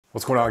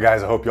What's going on,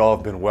 guys? I hope y'all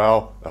have been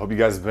well. I hope you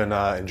guys have been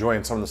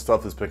enjoying some of the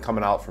stuff that's been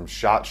coming out from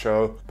SHOT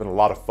Show. Been a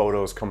lot of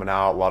photos coming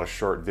out, a lot of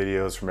short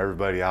videos from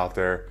everybody out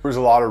there. There's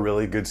a lot of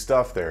really good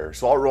stuff there.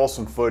 So I'll roll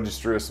some footage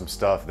through some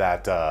stuff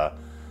that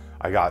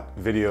I got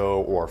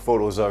video or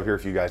photos of here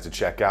for you guys to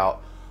check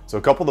out. So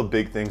a couple of the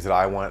big things that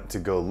I went to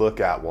go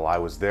look at while I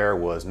was there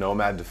was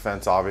Nomad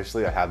Defense,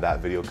 obviously. I had that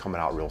video coming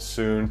out real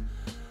soon.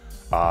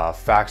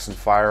 Facts and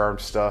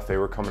Firearms stuff, they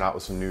were coming out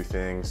with some new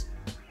things.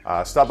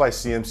 Stopped by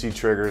CMC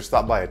Triggers,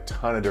 stopped by a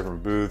ton of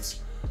different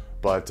booths,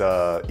 but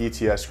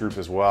ETS Group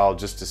as well,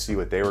 just to see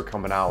what they were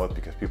coming out with,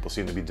 because people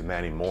seem to be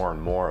demanding more and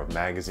more of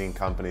magazine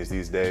companies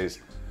these days.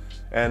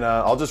 And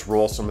I'll just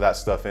roll some of that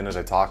stuff in as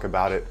I talk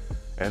about it.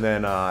 And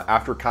then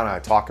after I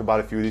talk about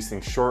a few of these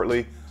things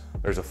shortly,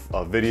 there's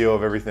a video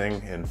of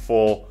everything in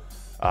full.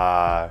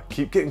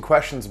 Keep getting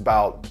questions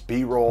about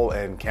B-roll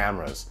and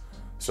cameras.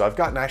 So I've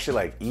gotten actually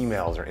like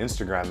emails or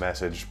Instagram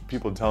message,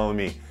 people telling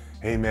me,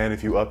 hey man,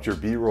 if you upped your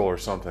B-roll or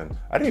something.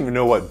 I didn't even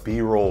know what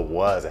B-roll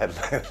was. I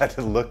had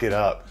to look it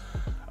up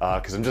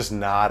because I'm just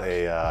not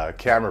a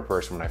camera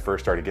person when I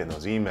first started getting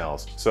those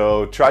emails.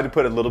 So tried to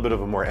put a little bit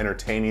of a more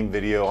entertaining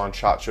video on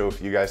SHOT Show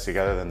for you guys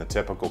together than the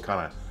typical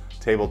kind of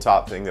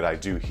tabletop thing that I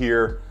do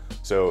here.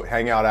 So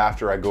hang out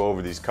after I go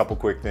over these couple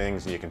quick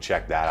things and you can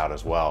check that out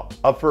as well.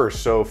 Up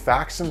first, so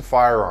Faxon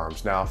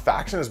Firearms. Now,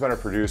 Faxon has been a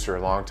producer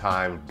a long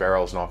time,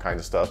 barrels and all kinds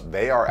of stuff.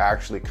 They are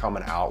actually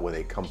coming out with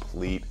a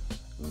complete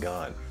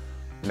gun.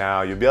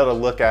 Now, you'll be able to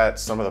look at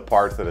some of the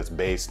parts that it's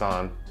based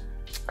on.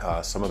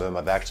 Some of them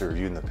I've actually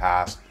reviewed in the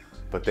past,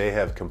 but they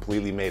have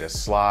completely made a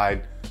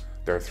slide.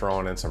 They're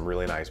throwing in some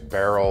really nice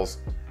barrels.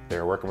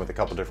 They're working with a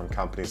couple different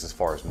companies as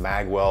far as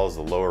magwells,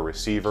 the lower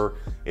receiver.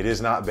 It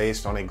is not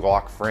based on a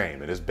Glock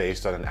frame. It is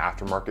based on an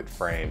aftermarket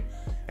frame,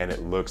 and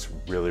it looks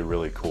really,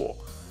 really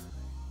cool.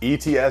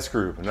 ETS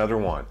Group, another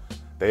one.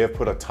 They have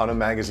put a ton of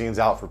magazines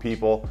out for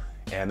people,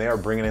 and they are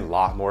bringing a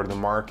lot more to the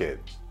market.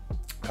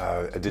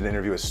 I did an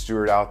interview with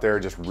Stuart out there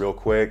just real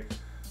quick,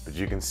 but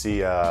you can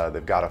see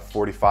they've got a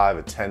 45,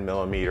 a 10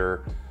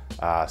 millimeter,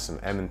 some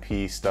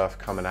M&P stuff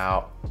coming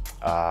out.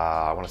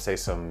 I want to say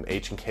some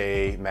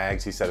H&K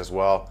mags, he said, as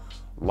well.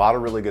 A lot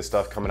of really good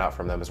stuff coming out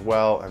from them as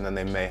well, and then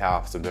they may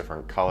have some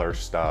different color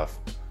stuff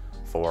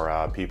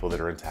for people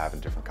that are into having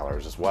different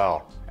colors as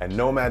well. And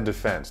Nomad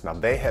Defense, now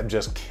they have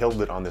just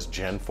killed it on this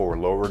Gen 4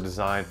 lower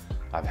design.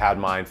 I've had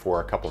mine for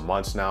a couple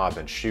months now. I've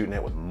been shooting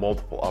it with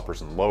multiple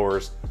uppers and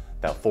lowers.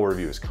 That full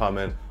review is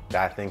coming.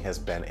 That thing has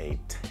been a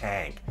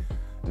tank.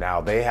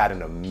 Now, they had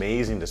an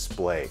amazing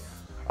display.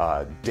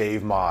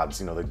 Dave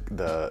mods, you know,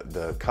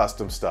 the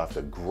custom stuff,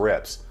 the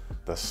grips,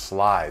 the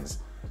slides.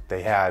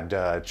 They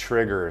had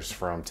triggers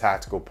from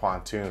Tactical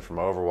Pontoon, from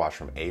Overwatch,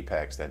 from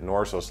Apex, that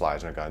Norso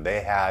slides in their gun.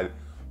 They had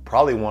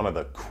probably one of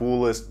the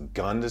coolest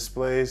gun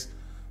displays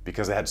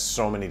because they had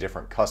so many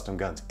different custom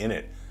guns in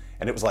it.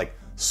 And it was like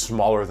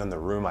smaller than the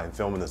room I'm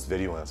filming this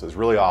video in, so it's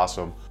really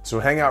awesome. So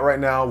hang out right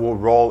now, we'll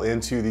roll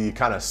into the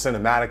kind of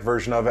cinematic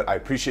version of it. I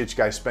appreciate you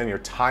guys spending your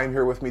time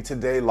here with me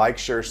today. Like,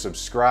 share,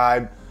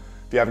 subscribe.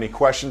 If you have any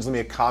questions, leave me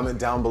a comment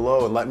down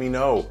below and let me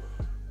know,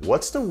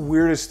 what's the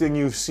weirdest thing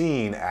you've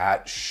seen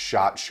at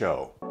SHOT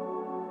Show?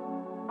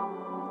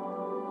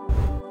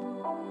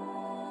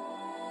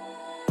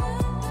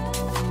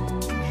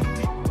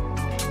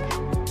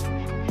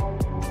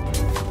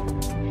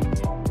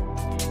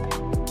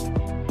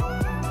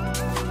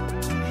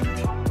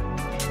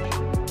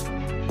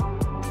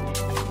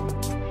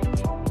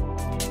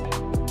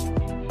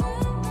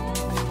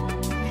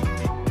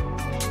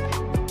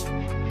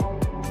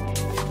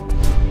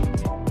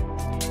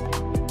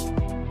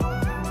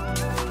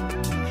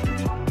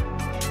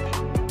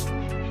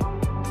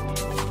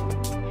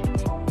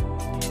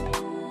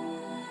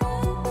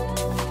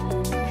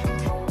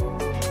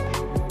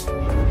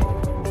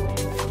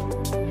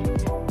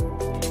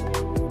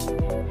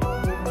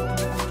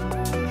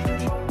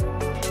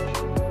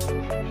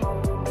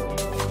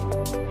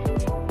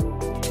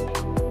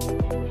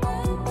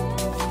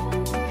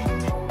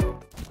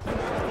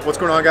 What's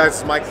going on, guys?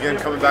 It's Mike again,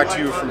 coming back to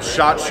you from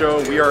SHOT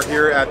Show. We are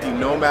here at the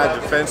Nomad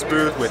Defense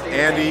booth with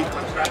Andy.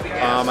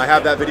 I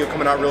have that video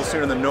coming out real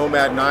soon in the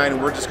Nomad 9,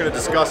 and we're just going to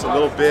discuss a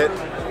little bit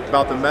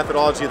about the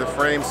methodology of the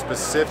frame,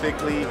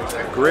 specifically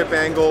grip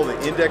angle,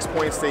 the index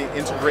points they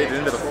integrated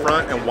into the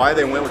front, and why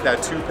they went with that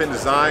 2-pin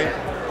design.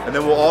 And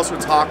then we'll also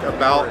talk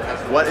about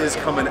what is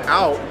coming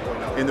out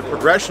in the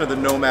progression of the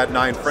Nomad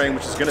 9 frame,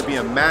 which is going to be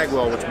a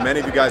magwell, which many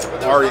of you guys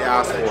have already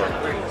asked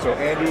for. So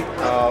Andy,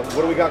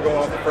 what do we got going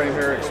on with the frame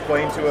here?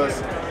 Explain to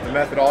us the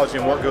methodology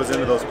and what goes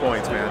into those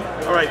points,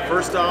 man. All right,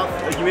 first off,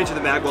 you mentioned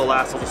the magwell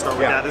last, I'll just start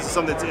with that. This is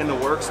something that's in the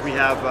works. We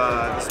have,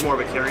 this is more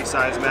of a carry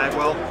size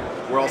magwell.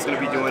 We're also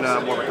going to be doing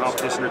more of a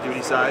competition or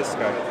duty size.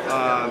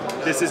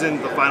 Okay. This is in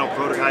the final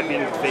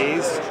prototyping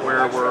phase,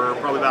 where we're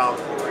probably about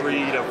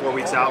 3 to 4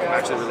 weeks out from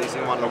actually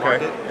releasing them on the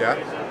market. Yeah.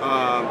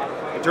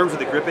 In terms of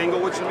the grip angle,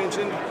 which you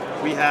mentioned,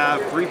 we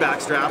have 3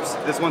 back straps.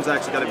 This one's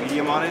actually got a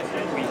medium on it.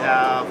 We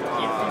have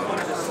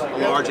a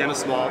large and a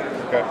small.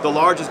 Okay. The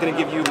large is going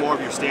to give you more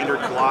of your standard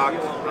Glock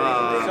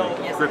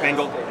grip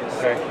angle.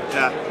 Okay.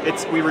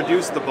 Yeah, we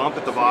reduced the bump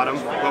at the bottom,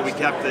 but we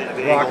kept the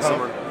angle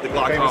somewhere. The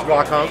Glock famous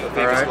Glock hump. The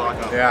famous All Glock right.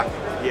 hump.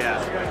 Yeah.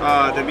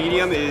 Yeah. The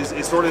medium is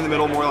sort of in the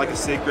middle, more like a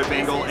SIG grip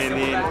angle, and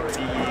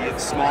then the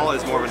small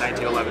is more of a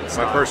 1911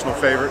 style. My personal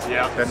favorite.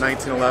 Yeah. That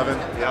 1911.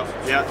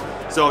 Yep.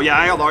 Yeah. So yeah,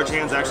 I got large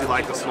hands. I actually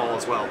like the small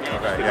as well.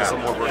 Okay. Gives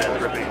some more vertical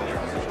grip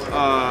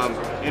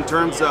angle. In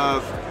terms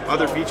of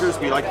other features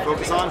we like to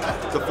focus on,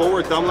 the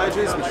forward thumb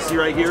ledges, which you see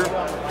right here,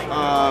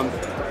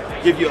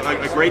 give you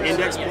a great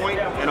index point,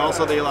 and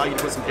also they allow you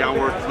to put some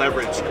downward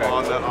leverage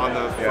on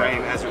the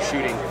frame as you're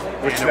shooting,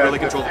 Which and really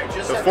control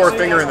the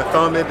forefinger and the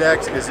thumb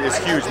index is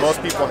huge.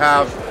 Most people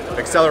have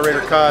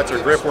accelerator cuts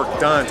or grip work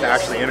done to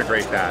actually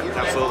integrate that.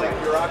 Absolutely.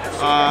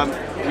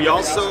 We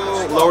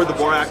also lowered the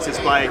bore axis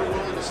by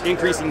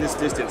increasing this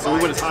distance. So we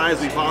went as high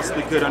as we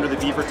possibly could under the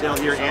beaver tail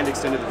here and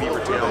extended the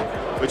beaver tail,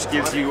 which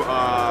gives you,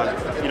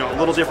 a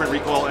little different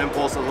recoil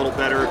impulse, a little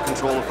better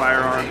control of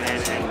firearm,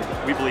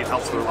 and we believe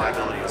helps the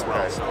reliability as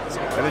well.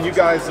 Okay. And then you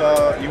guys,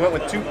 you went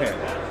with 2-pin.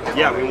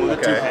 Yeah, we went with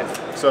 2-pin.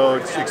 So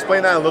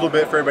explain that a little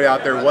bit for everybody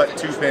out there, what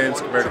 2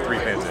 pins compared to 3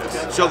 pins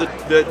is. So the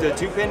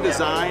 2-pin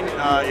design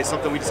is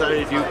something we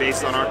decided to do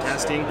based on our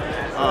testing.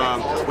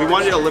 We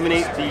wanted to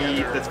eliminate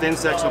the thin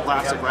section of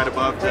plastic right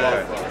above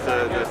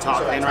the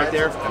top pin right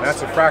there. And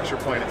that's a fracture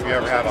point if you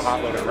ever have a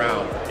hot loaded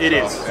round. It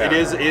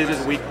is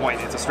a weak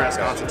point. It's a stress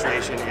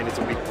concentration, and it's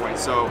a weak point.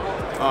 So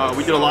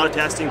we did a lot of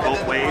testing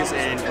both ways,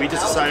 and we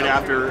just decided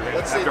after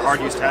hard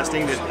use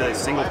testing that the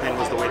single pin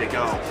was the way to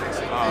go.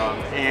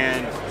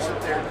 And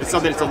it's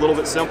something that's a little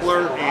bit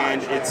simpler,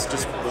 and it's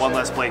just one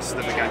less place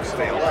that the gun can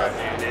fail.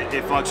 And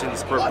it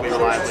functions perfectly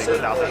reliably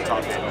without that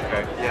top pin.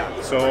 Okay.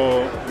 Yeah.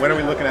 So when are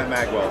we looking at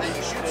magwells?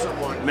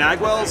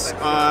 Magwells,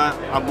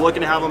 I'm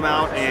looking to have them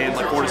out in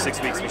like 4 to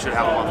 6 weeks. We should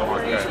have them on the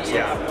market. Okay. So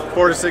Yeah.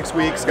 4 to 6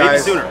 weeks,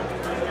 guys. Maybe sooner.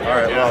 All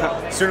right,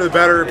 well, sooner the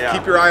better. Yeah.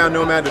 Keep your eye on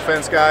Nomad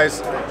Defense,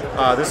 guys.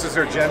 This is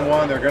their Gen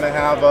 1. They're going to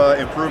have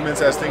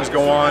improvements as things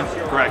go on.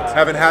 Correct.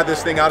 Haven't had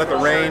this thing out at the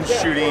range,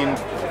 shooting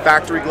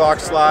factory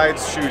Glock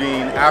slides,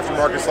 shooting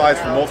aftermarket slides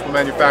from multiple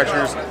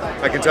manufacturers.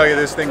 I can tell you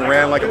this thing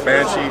ran like a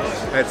banshee,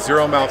 had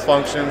 0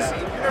 malfunctions.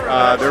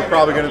 They're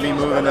probably going to be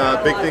moving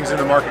big things in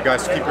the market,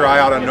 guys, so keep your eye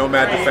out on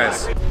Nomad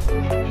Defense.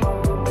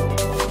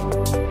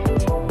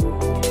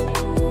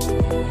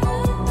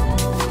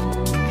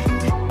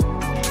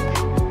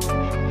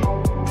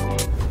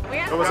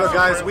 What's up,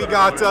 guys? We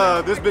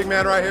got this big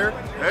man right here.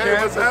 Hey,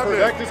 what's happening?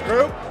 Protectus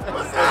Group.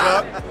 What's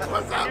up?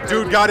 What's up?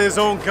 Dude got his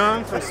own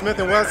gun from Smith &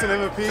 Wesson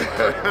M&P.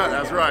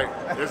 That's right.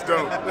 It's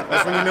dope.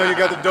 That's when you know you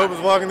got the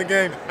dopest walk in the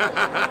game.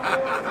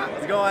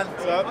 How's it going?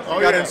 What's up? Oh,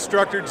 We got yeah.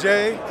 Instructor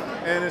Jay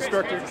and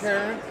Instructor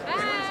Karen.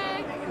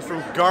 He's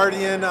from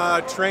Guardian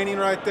Training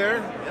right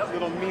there.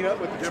 Little meetup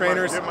with the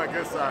trainers. Get my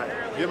good side.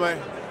 Get my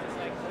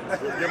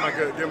Get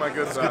my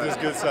good side. Get this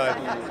good side.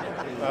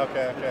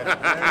 Okay.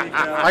 There you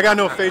go. I got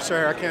no facial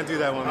hair. I can't do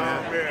that one,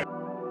 man. Oh, man.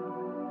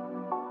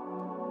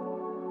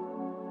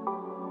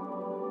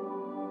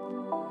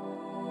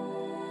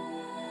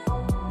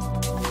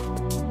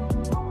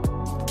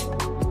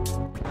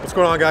 What's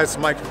going on, guys?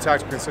 It's Mike from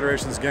Tactical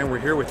Considerations again. We're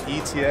here with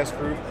ETS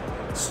Group,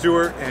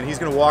 Stuart, and he's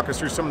going to walk us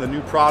through some of the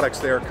new products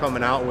they are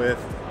coming out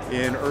with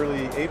in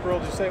early April,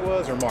 did you say it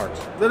was, or March?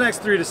 The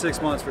next 3 to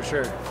 6 months for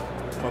sure.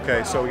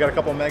 Okay, so we got a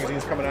couple of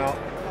magazines coming out.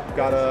 We've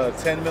got a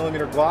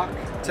 10mm Glock.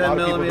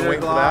 10mm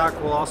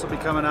Glock. We'll also be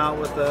coming out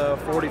with the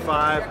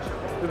 45.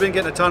 We've been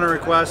getting a ton of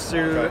requests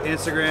through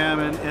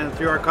Instagram and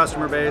through our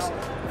customer base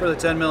for the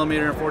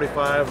 10mm and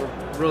 45.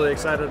 We're really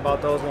excited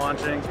about those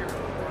launching.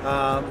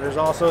 There's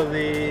also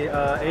the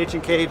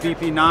H&K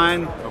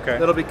VP9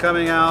 that'll be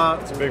coming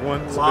out. It's a big one.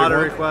 A lot of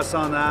requests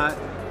on that.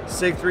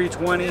 SIG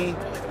 320.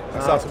 I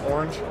saw some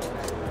orange.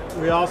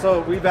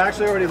 We've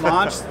actually already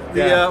launched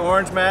the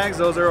orange mags.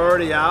 Those are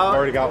already out.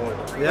 Already got one.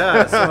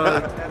 Yeah,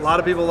 so a lot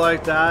of people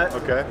like that.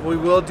 Okay. We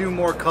will do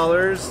more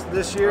colors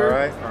this year. All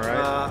right.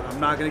 I'm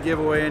not going to give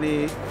away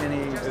any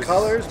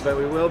colors, but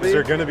we will be. Is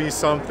there going to be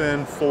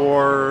something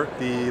for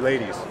the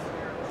ladies?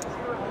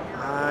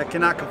 I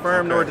cannot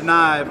confirm nor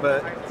deny,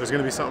 but there's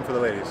going to be something for the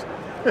ladies.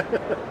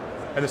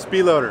 And the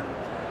speed loader.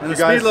 And the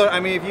speed loader. I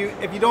mean,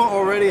 if you don't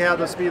already have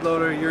the speed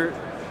loader,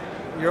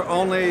 you're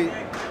only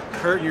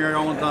hurting your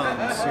own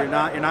thumbs. You're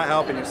not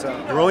helping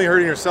yourself. You're only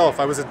hurting yourself.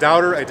 I was a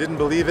doubter. I didn't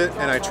believe it,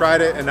 and I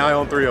tried it, and now I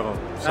own 3 of them.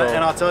 So.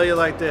 And I'll tell you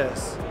like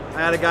this: I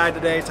had a guy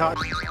today talk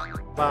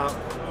about.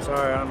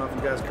 Sorry, I don't know if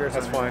you guys curse.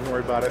 That's fine. Don't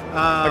worry about it.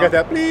 I got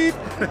that bleep.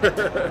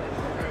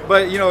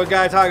 But you know, a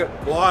guy talking.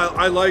 Well,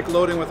 I like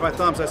loading with my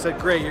thumbs. I said,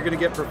 great. You're going to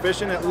get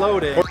proficient at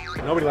loading.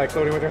 Nobody likes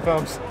loading with their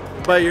thumbs.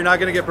 But you're not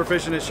going to get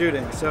proficient at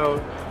shooting.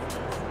 So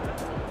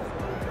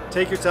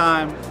take your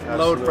time.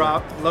 Absolutely.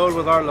 Load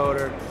with our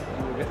loader.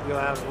 You'll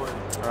have it work.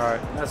 All right.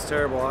 That's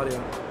terrible audio.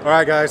 All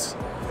right, guys.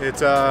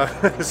 It's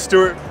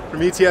Stuart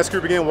from ETS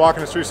Group again,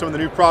 walking us through some of the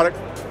new product.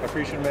 I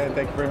appreciate it, man.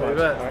 Thank you very much. You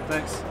bet. All right.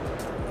 Thanks.